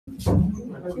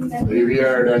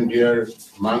revered and dear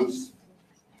monks,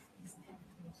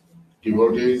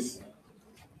 devotees,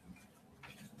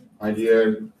 my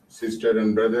dear sisters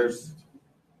and brothers,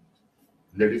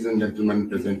 ladies and gentlemen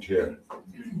present here.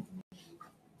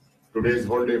 Today's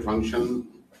whole day function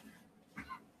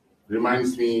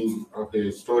reminds me of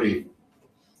a story.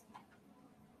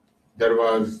 There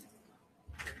was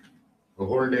a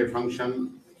whole day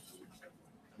function.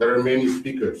 There are many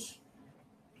speakers.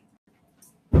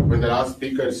 When the last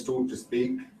speaker stood to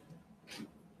speak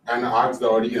and asked the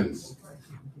audience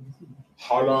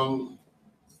how long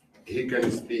he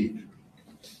can speak,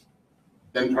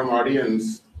 then from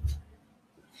audience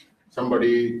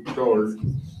somebody told,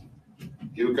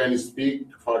 you can speak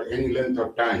for any length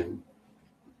of time,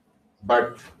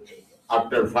 but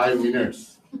after 5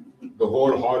 minutes the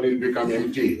whole hall will become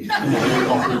empty and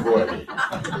will go away.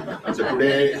 And so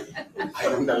today I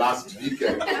am the last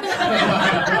speaker.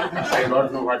 I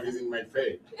don't know what is in my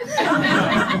fate.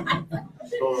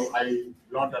 So I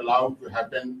not allowed to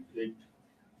happen it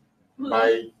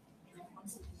by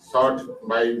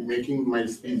making my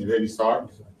speech very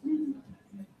short.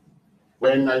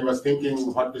 When I was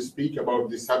thinking what to speak about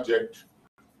this subject,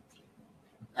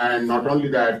 and not only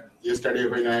that, yesterday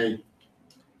when I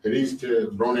reached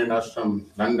Brunel Ashram,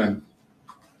 London,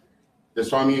 the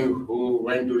Swami who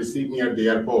went to receive me at the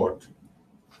airport,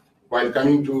 while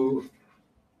coming to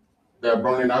the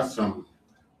Brunel Ashram,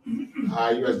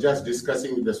 I was just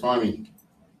discussing with the Swami,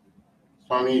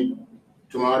 Swami,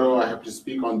 tomorrow I have to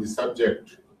speak on this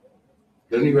subject,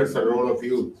 the universal role of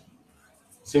youth.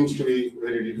 Seems to be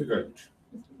very difficult.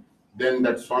 Then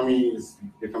that Swami has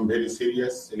become very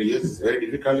serious. Yes, it's very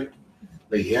difficult.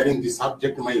 By hearing this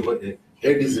subject, my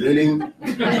head is reeling.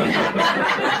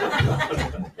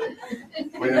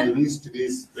 When I reached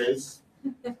this place,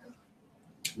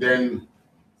 then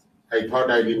I thought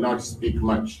I did not speak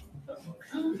much.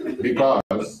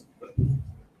 Because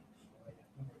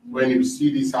when you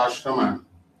see this ashrama,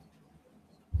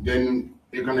 then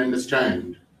you can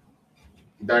understand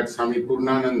that Swami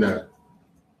Purnananda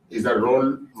is a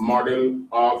role model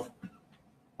of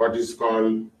what is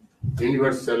called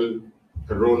universal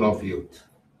role of youth.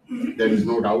 There is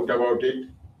no doubt about it.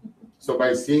 So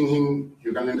by seeing him,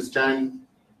 you can understand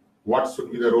what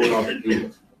should be the role of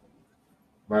youth,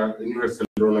 the universal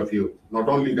role of youth. Not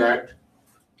only that,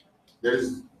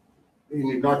 we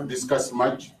need not discuss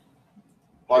much.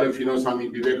 All of you know Swami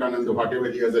Vivekananda,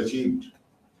 whatever he has achieved,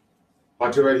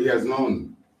 whatever he has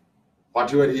known,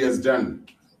 whatever he has done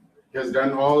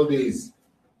all these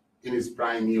in his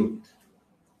prime youth.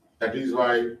 That is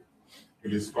why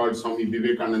it is called Swami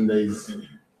Vivekananda is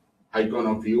icon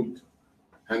of youth.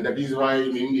 And that is why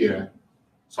in India,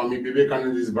 Swami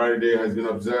Vivekananda's birthday has been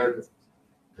observed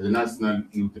as a National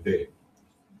Youth Day.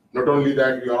 Not only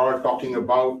that, we are all talking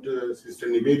about Sister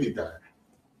Nivedita.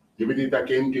 Nivedita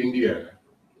came to India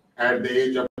at the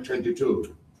age of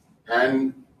 22.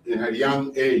 And in her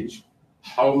young age,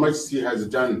 how much she has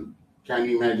done, can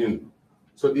you imagine?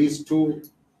 So these two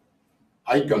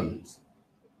icons,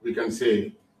 we can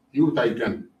say, youth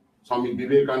icon, Swami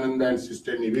Vivekananda and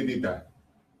Sister Nivedita,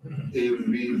 he will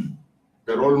be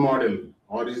the role model,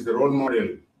 or is the role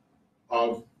model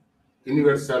of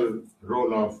universal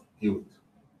role of youth.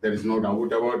 There is no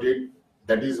doubt about it.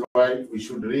 That is why we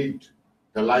should read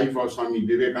the life of Swami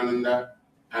Vivekananda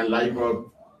and life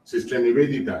of Sister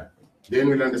Nivedita. Then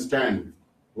we'll understand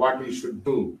what we should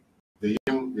do, the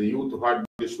youth, what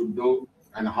they should do,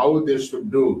 and how they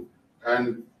should do,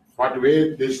 and what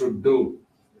way they should do.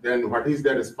 Then what is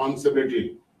their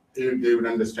responsibility, if they would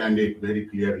understand it very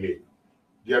clearly.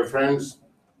 Dear friends,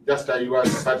 just I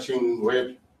was searching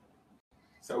web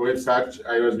search,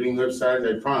 I was doing web search,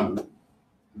 I found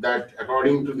that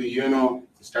according to the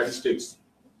statistics,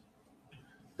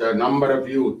 the number of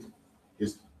youth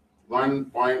is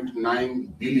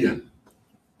 1.9 billion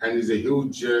and is a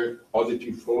huge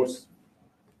positive force.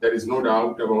 There is no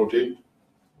doubt about it.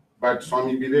 But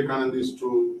Swami Vivekananda is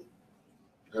to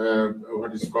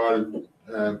what is called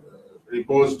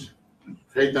reposed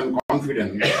faith and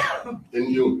confidence in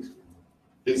youth.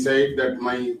 He said that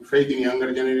my faith in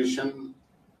younger generation,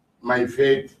 my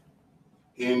faith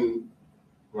in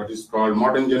what is called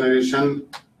modern generation,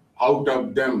 out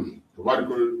of them the work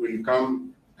will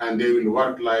come and they will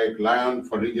work like lion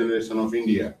for regeneration of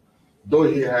India. Though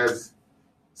he has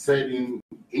said in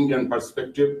Indian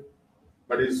perspective,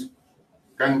 but it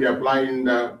can be applied in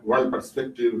the world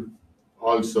perspective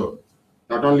also.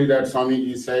 Not only that,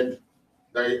 Swamiji said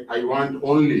that I want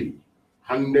only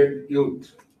 100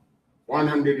 youth,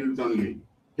 100 youth only.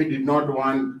 He did not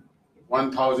want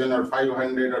 1,000 or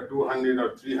 500 or 200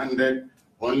 or 300.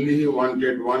 Only he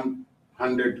wanted 100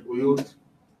 100 youth,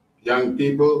 young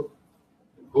people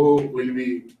who will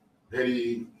be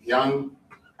very young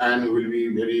and will be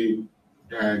very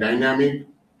dynamic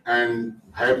and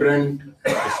vibrant,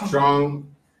 strong,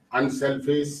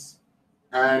 unselfish,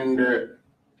 and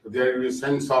there will be a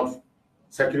sense of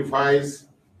sacrifice,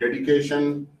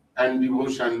 dedication, and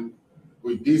devotion.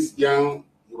 With these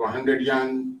 100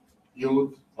 young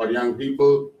youth or young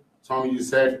people, Swami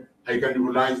said, I can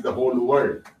revolutionize the whole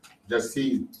world. Just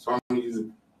see, Swami's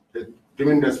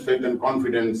tremendous faith and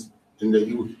confidence in the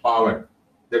youth power.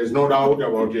 There is no doubt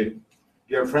about it.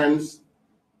 Dear friends,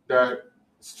 the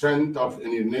strength of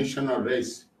any nation or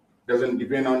race doesn't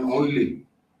depend on only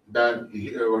the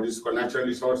what is called natural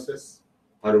resources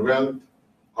or wealth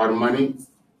or money,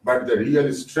 but the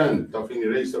real strength of any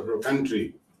race of a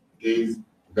country is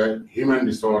the human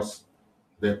resource,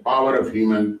 the power of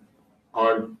human,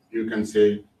 or you can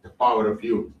say the power of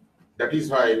youth. That is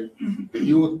why the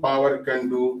youth power can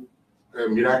do a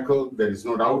miracle. There is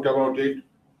no doubt about it.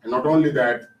 And not only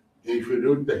that, if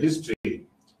you read the history,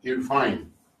 you'll find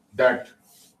that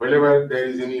whenever there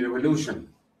is any revolution,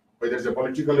 whether it's a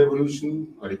political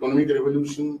revolution or economic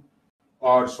revolution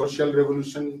or social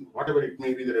revolution, whatever it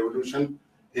may be the revolution,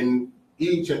 in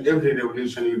each and every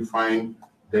revolution you'll find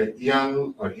the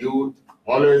young or youth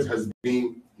always has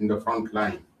been in the front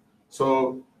line.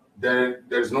 So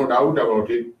there's no doubt about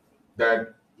it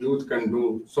that youth can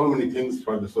do so many things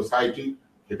for the society.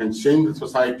 They can change the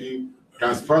society,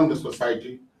 transform the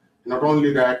society. Not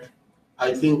only that,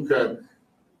 I think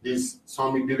this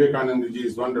Swami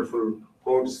Vivekanandaji's wonderful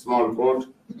quote, small quote,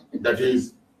 that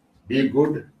is, be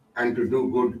good and to do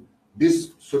good.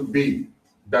 This should be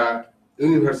the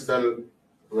universal,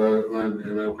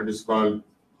 what is called,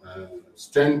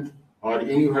 strength or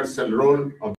universal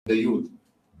role of the youth.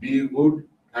 Be good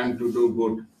and to do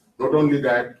good. Not only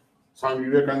that, Swami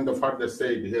Vivekananda further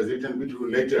said, he has written a beautiful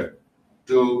letter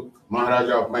to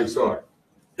Maharaja of Mysore.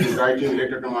 He is writing a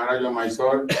letter to Maharaja of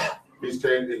Mysore. He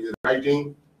is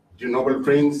writing, to noble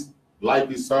prince, life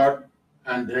is short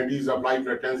and vanities of life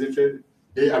are transited.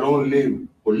 They alone live,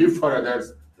 who live for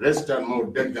others, rest are more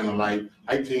dead than alive.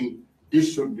 I think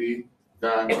this should be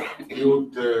the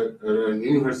youth,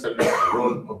 universal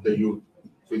role of the youth.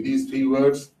 So these three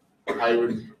words, I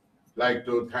would like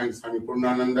to thank Swami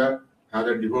Purnananda and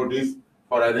other devotees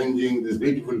for arranging this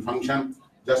beautiful function.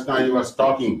 Just now he was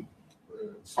talking,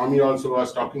 Swami also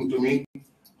was talking to me,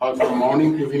 how from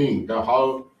morning to evening,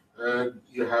 how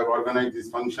you have organized this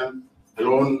function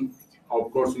alone,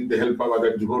 of course with the help of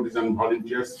other devotees and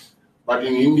volunteers. But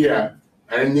in India,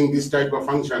 arranging this type of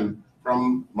function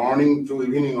from morning to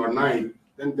evening or night,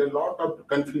 then there are a lot of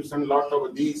confusion, lot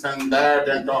of this and that,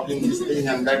 and talking this thing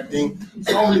and that thing,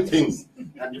 so many things,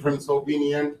 and different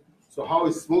opinions. So how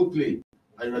smoothly,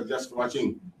 I was just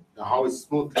watching how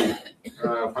smoothly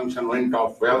function went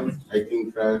off well. I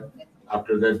think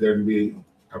after that there will be,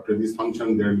 after this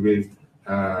function there will be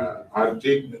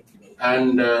Arctic,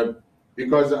 and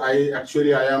because I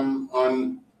am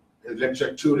on a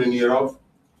lecture tour in Europe.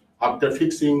 After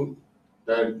fixing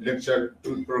the lecture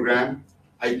tour program,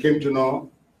 I came to know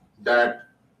that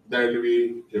there will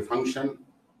be a function,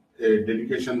 a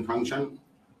dedication function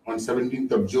on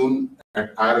 17th of June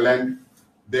at Ireland.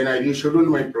 Then I rescheduled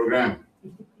my program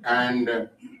and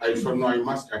I said, no, I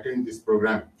must attend this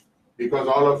program because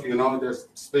all of you know that,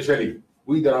 especially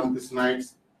we the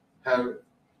Ramakrishnites have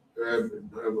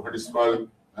what is called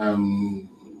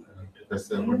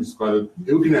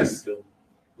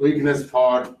weakness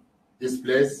for this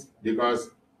place, because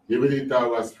Nivedita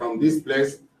was from this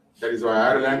place. That is why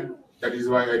Ireland. That is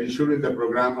why I rescheduled the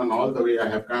program, and all the way I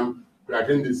have come to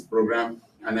attend this program,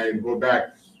 and I go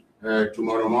back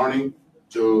tomorrow morning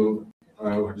to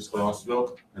what is called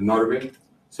Oslo, Norway.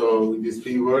 So with these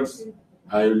few words,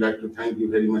 I would like to thank you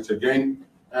very much again,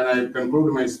 and I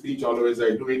conclude my speech always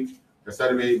I do it.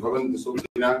 Sarve bhavantu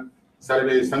sukhina,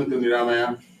 sarve santu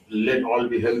niramaya. Let all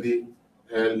be healthy,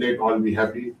 let all be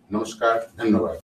happy. Namaskar, dhanyavad.